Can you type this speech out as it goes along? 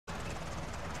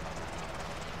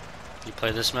You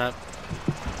play this map?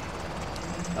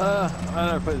 I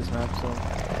never played this map, so.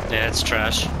 Yeah, it's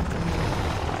trash.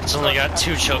 It's only got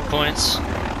 2 choke points.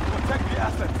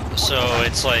 So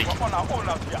it's like,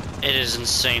 it is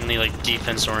insanely like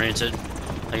defense oriented.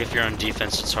 Like if you're on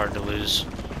defense, it's hard to lose.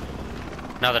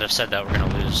 Now that I've said that, we're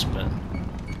gonna lose, but.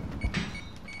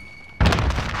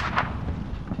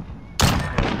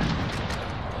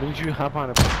 Didn't you hop on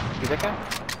a... Get that guy?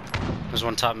 There's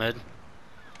one top mid.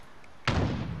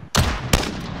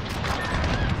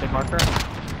 Big marker?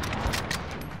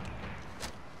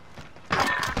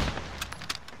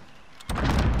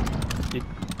 You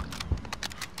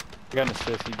got an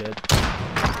assist, he dead.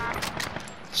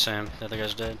 Sam, the other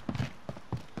guy's dead.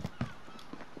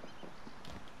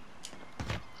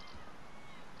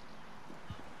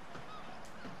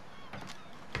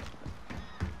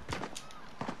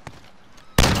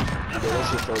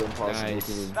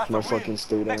 Nice. No fucking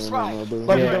state anymore, bro.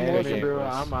 Bro,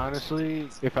 I'm honestly,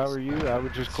 if I were you, I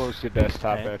would just close the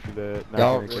desktop after the.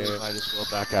 Y'all really might as well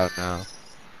back out now.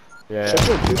 Yeah.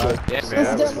 Yeah,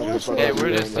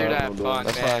 we're just here to have fun,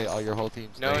 That's man. why all your whole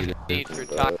team's No dead. need for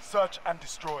talk. Search and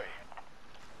destroy.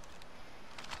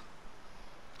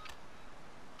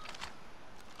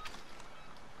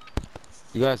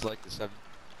 You guys like the 7.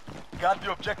 Guard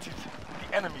the objective.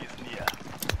 The enemy is near.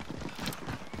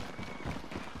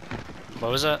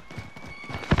 What was that?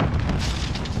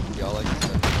 Y'all like the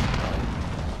 7.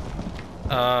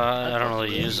 I don't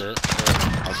really use it.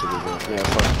 Yeah,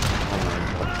 fuck.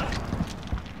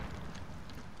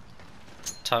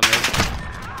 Top mid.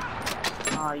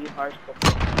 Oh, you hard.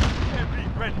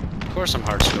 Ready. Of course I'm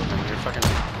hard scoping. You're fucking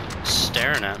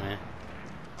staring at me.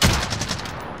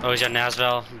 Oh, he's got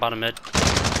Nazval, bottom mid.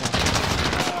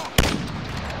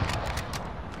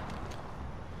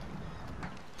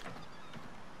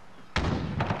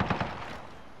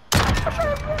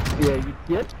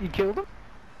 Yeah, you killed him?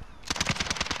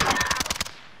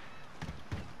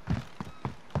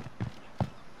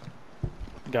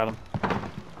 Got him.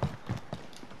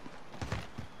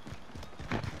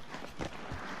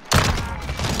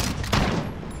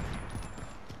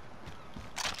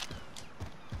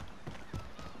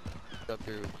 Up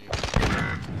here with you.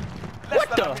 What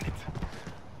the?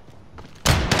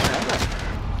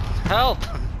 Help!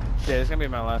 Yeah, it's gonna be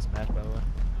my last match, by the way.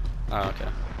 Oh, okay.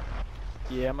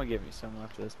 Yeah, I'm gonna give you some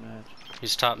after this match.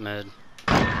 He's top mid.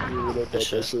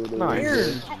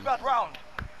 Nice. Took that round.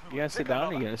 You gotta sit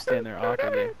down or you gotta stand there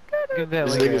awkwardly? Get that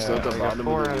This like nigga's at the a bottom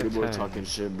 4 of the out of leaderboard 10. talking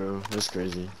shit, bro. That's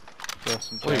crazy. Throw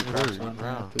some Wait, props rude, on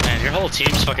round. that. Man, your whole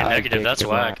team's fucking negative. That's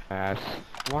whack. Why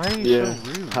are you Yeah,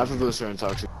 so rude? half of us are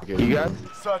intoxicated. You got?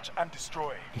 Search and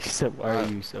destroy. He said, why are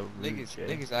you so rude, Niggas, Jay?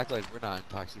 niggas act like we're not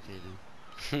intoxicated.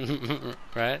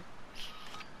 Right?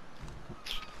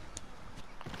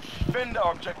 Defend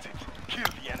our objective. Kill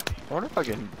the enemy. I wonder if I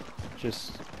can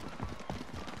just... I'm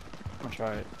gonna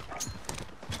try it.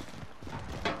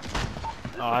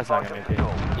 Oh, that's not gonna make it.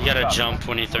 You gotta jump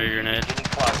when you throw your grenade.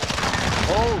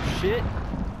 Oh, shit!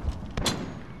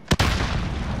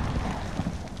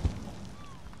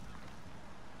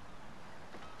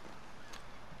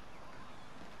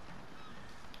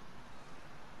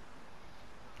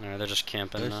 Alright, they're just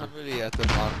camping There's now. somebody at the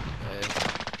bottom.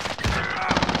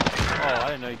 Oh, I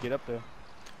didn't know you'd get up there.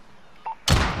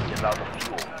 Give out the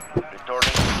fuel. Returning to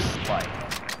flight.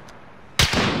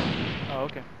 Oh,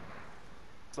 okay.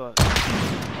 So,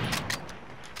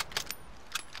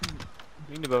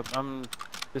 we can do both.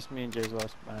 Just me and Jay's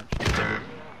last match.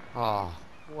 Oh,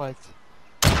 what?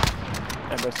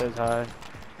 Everybody says hi.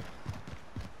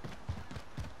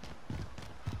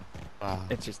 Wow.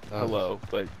 It's just That was- hello,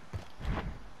 but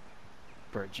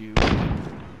for a Jew.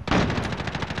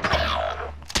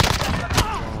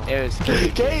 It was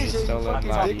solo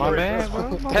body. My man,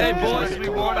 bro. Hey boys, we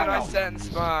won and I sent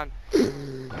spawn.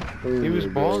 He was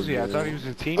ballsy. I thought he was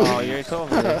a teammate. Oh, you already told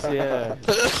me this, yeah.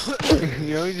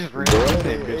 You know, he just ran with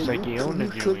it, just like he owned the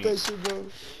You cooked that joint. shit, bro.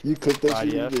 You cooked that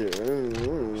shit, yeah.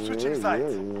 Switching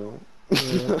sides.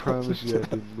 Yeah, I promise you I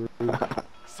didn't, bro.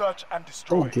 Search and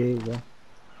destroy. Okay, bro.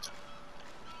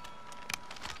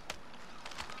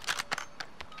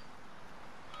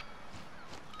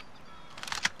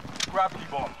 Grab the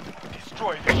bomb.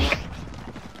 Destroy it.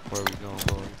 Where are we going,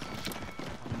 boys?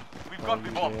 We've got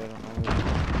the bomb. Yeah, I don't know what to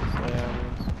say out of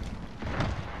this.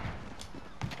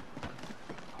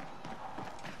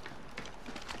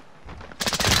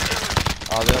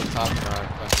 Oh, they're up top of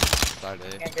our side A.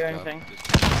 Can't do anything.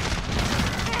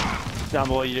 Down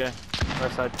below you, Jay.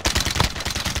 Right side.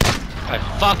 I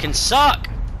fucking suck!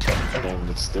 Damn,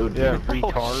 it's still Yeah, deep.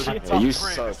 retard. Yeah, you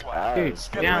suck ass.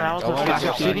 Yeah, that was It's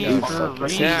obsidian for a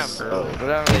reason, Damn, bro.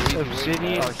 whatever. It's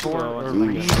obsidian for a You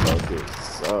reason. fucking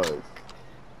suck.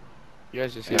 You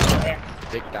guys just got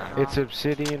dick down. It's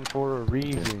obsidian for a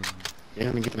reason. You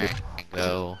haven't get the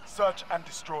Go. Search and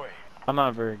destroy. I'm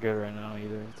not very good right now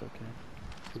either. It's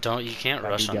okay. You can't Yeah,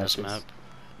 rush you on got this this. map,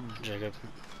 Jacob.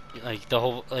 Like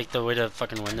the way to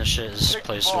fucking win this shit is Take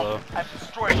play the slow. bomb and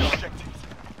destroy the objectives.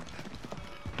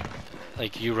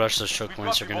 Like you rush those choke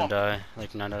points, you're gonna die.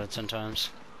 Like 9 out of 10 times.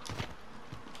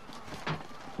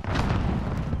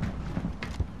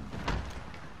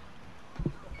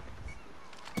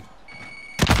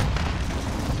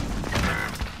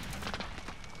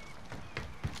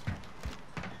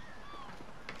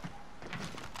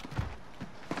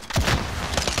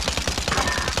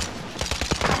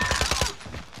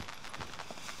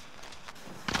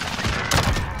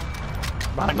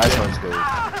 Nice one's good.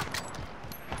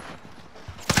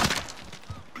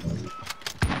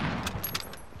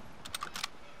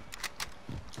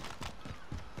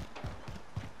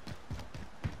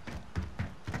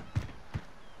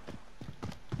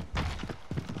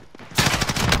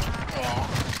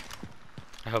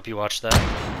 I hope you watched that.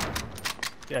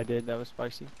 Yeah, I did. That was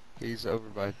spicy. He's over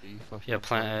by B. Yeah,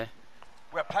 plant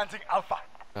We're planting Alpha.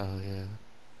 Oh yeah.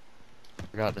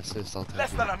 I got an assist. I'll take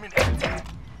Less it. than a minute.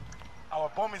 Our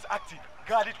bomb is active.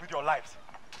 Guard it with your lives.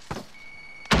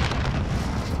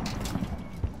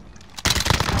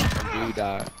 Blue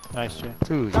dot. Nice, Jay.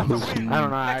 Dude, I don't know,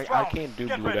 I Next round. can't do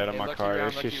Get blue ready. dot on my Lucky car. round,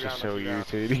 It's lucky just round, so lucky round.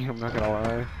 irritating. I'm not gonna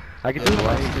lie. I can Yeah, do it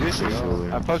lucky like this, round.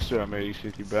 yo. I posted it on Maybe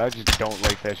 50, but I just don't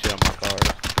like that shit on my car.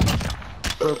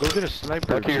 Bro, go get a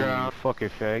sniper. Lucky you round. fucking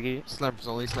faggot. Snipers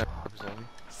only. Snipers only.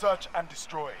 Search and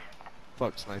destroy.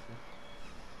 Fuck sniper.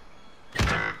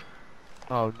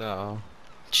 Oh no.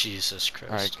 Jesus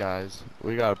Christ. Alright guys,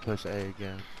 we gotta push A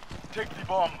again. Take the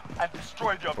bomb and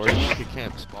destroy the Or you objective. could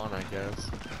camp spawn, I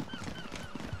guess.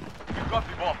 We've got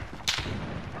the bomb.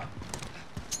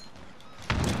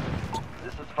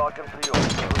 This is Falcon 3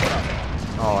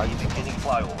 Oh, I beginning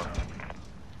flyover.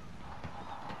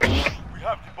 We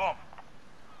have the bomb.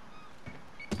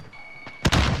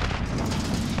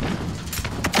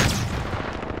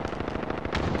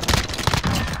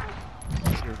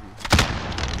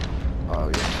 Oh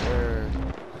yes sir.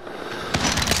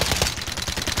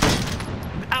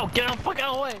 Ow! Get out! Fuck out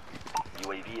of the way!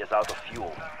 UAV is out of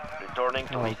fuel. Returning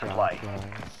to Oh resupply. god,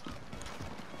 guys.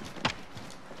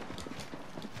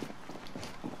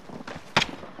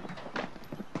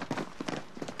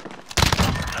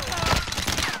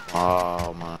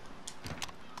 Oh my.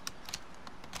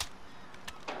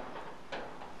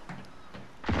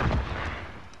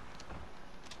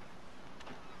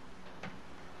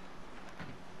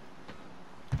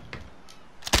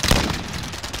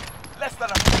 Less than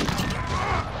a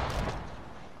minute.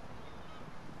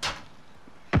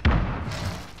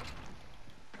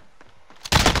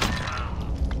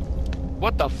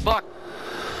 What the fuck?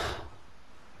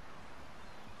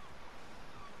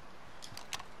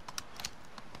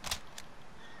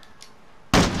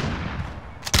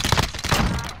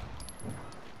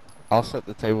 I'll set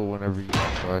the table whenever you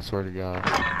want, bro, I swear to God.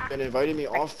 Been inviting me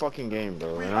all fucking game,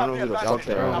 bro. We And I don't know have who the the fuck advantage,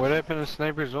 they bro. Bro, are. what happened to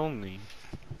snipers only?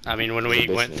 I mean, when we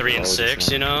went 3 and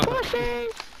 6, you know. Of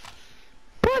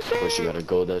course, you got a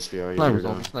gold SPR. Snipers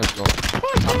only, snipers only.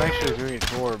 I'm actually 3 and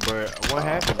 4, but what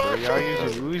happened, bro? Y'all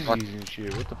using Uzis and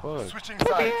shit. What the fuck? Switching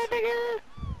sides.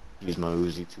 Use my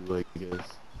Uzi too, I guess.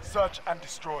 Search and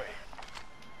destroy.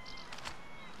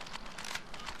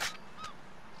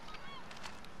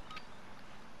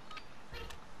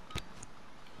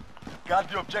 Guard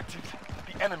the objective.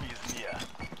 The enemy is near.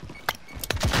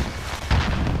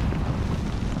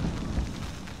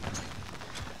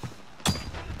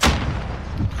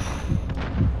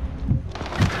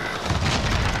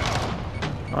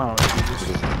 Oh,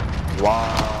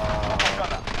 Wow.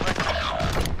 Gunner,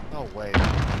 ready. No way.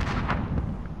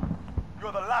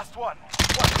 You're the last one.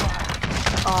 Watch your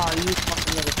hand. Oh, you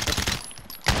fucking little.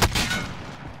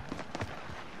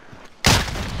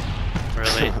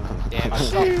 Really? Damn.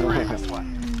 Bring this one.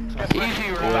 Get ready. Easy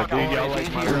Yeah, round. dude, y'all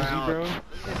like my Uzi, bro?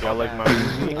 Y'all like my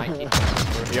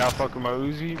Uzi? Y'all fucking my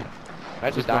Uzi? I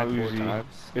just It's my died 4 Uzi. times.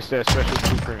 It's that special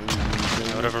blueprint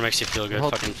Uzi. Whatever makes you feel good.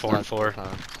 Fucking 4 and 4.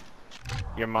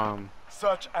 Your mom.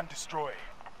 Search and destroy.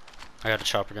 I got a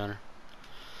chopper gunner.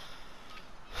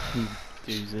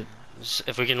 use it.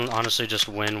 If we can honestly just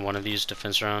win one of these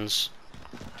defense rounds,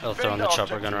 I'll throw in Defend the our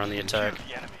chopper gunner on the objective. attack. Kill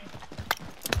the enemy.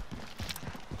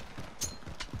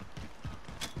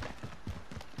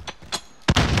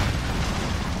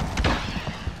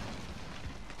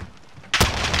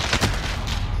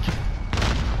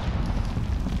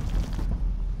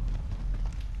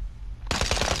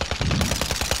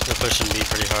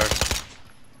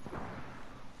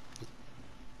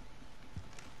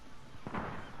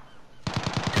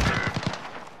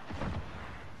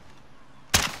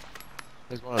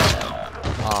 There's one of them.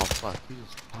 Oh fuck, he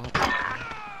just popped.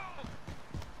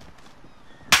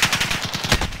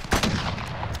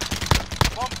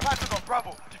 Bomb planted on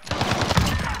Bravo. What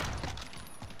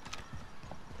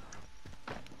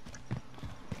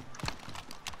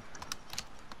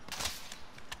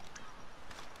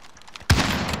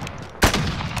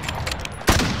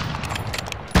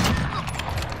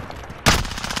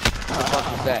the fuck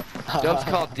was that? Dubs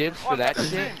called dibs for that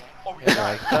shit?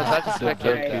 That's a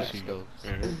spectator.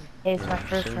 It's my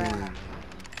first round.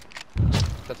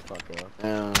 Shut the fuck up.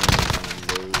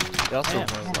 They also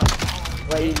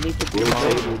Wait, you need to do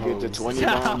will get the 20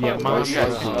 bomb. Yeah, mom.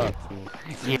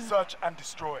 Search and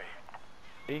destroy.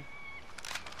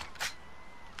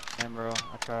 Damn, bro,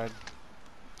 I tried.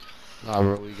 Nah,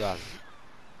 bro, we got it.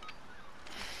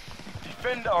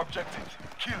 Defend our objectives.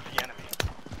 Kill the enemy.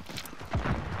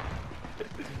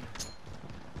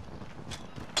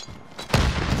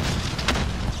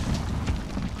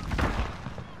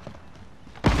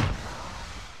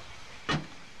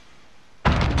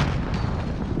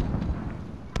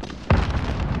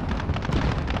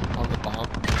 On the bomb.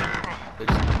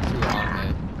 There's two on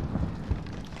it.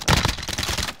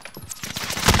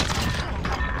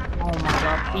 Oh my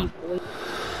god, people.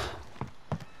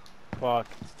 Fuck,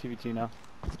 it's 2v2 now.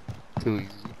 Too easy.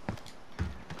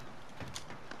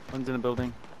 One's in the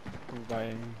building. Over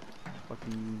by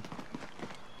fucking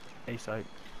A site.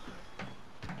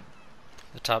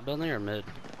 The top building or mid?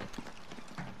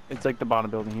 It's like the bottom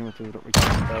building. He went through what we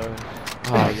talked about.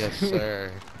 Oh, yes,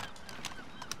 sir.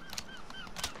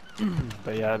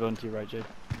 But yeah, building to your right, Jade.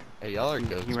 Hey, y'all are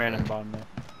good. He ran in the bottom there.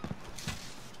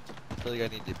 I feel like I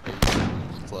need to pay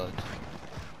this clutch.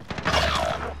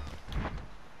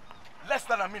 Less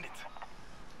than a minute.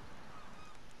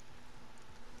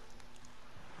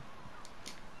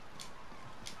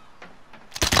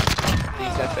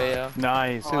 Please, FAO.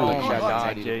 Nice. Oh Holy my shit,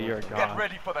 God. Jay, you're a Get god.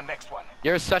 ready for the next one.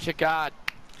 You're such a god.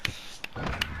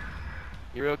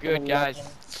 You're real good, guys.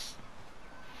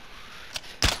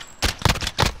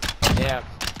 Yeah,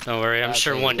 Don't worry, I'm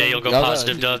sure one day you'll go Y'all gotta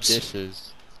positive do the dubs.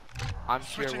 dishes. I'm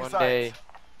sure Switching one sides. day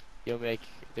you'll make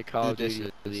the Call of Do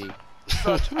Duty dishes. League.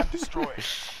 Search and destroy.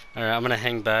 Alright, I'm gonna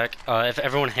hang back. If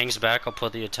everyone hangs back, I'll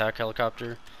put the attack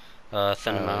helicopter,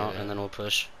 thin them Oh, out, yeah. and then we'll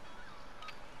push.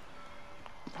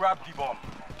 Grab the bomb.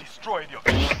 Destroy the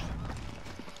objective.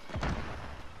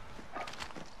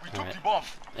 We took Alright. the bomb.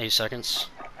 8 seconds.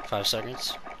 5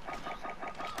 seconds.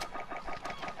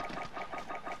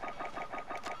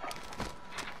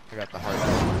 I got the hard.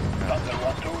 Thunder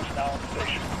 1-2 is now on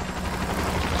station.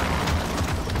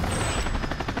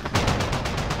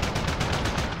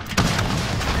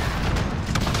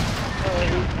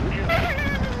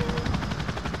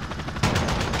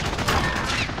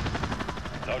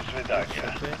 До свидания.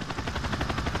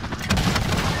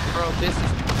 Bro, this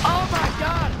is. Oh my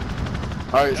god!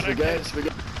 Alright, spaghetti.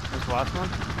 Where's the last one?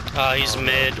 He's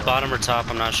mid, bottom or top,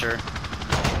 I'm not sure.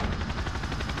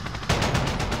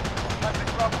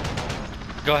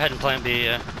 Go ahead and plant B,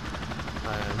 yeah.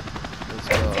 Let's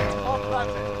Bomb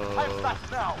planted. I'm go. back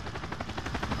now.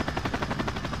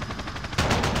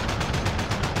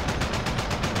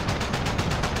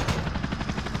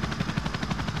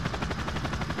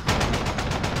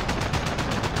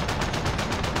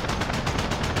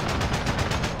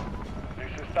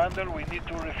 This is Thunder. We need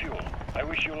to refuel. I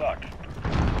wish you luck.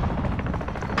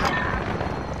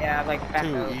 Yeah, like back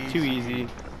up. Too easy.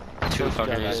 Too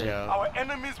fucking Yeah, easy. Yeah. Our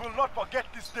enemies will not forget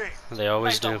this day. They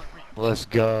always Fight do. our way. Let's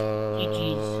go.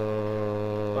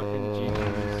 Fucking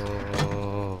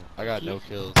I got no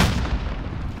kills.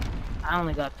 I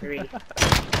only got 3. I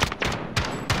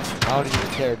don't even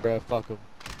care, bro. Fuck him.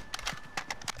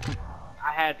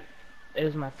 It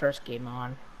was my first game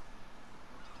on.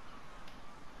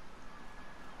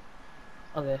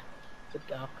 Okay, good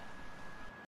dog.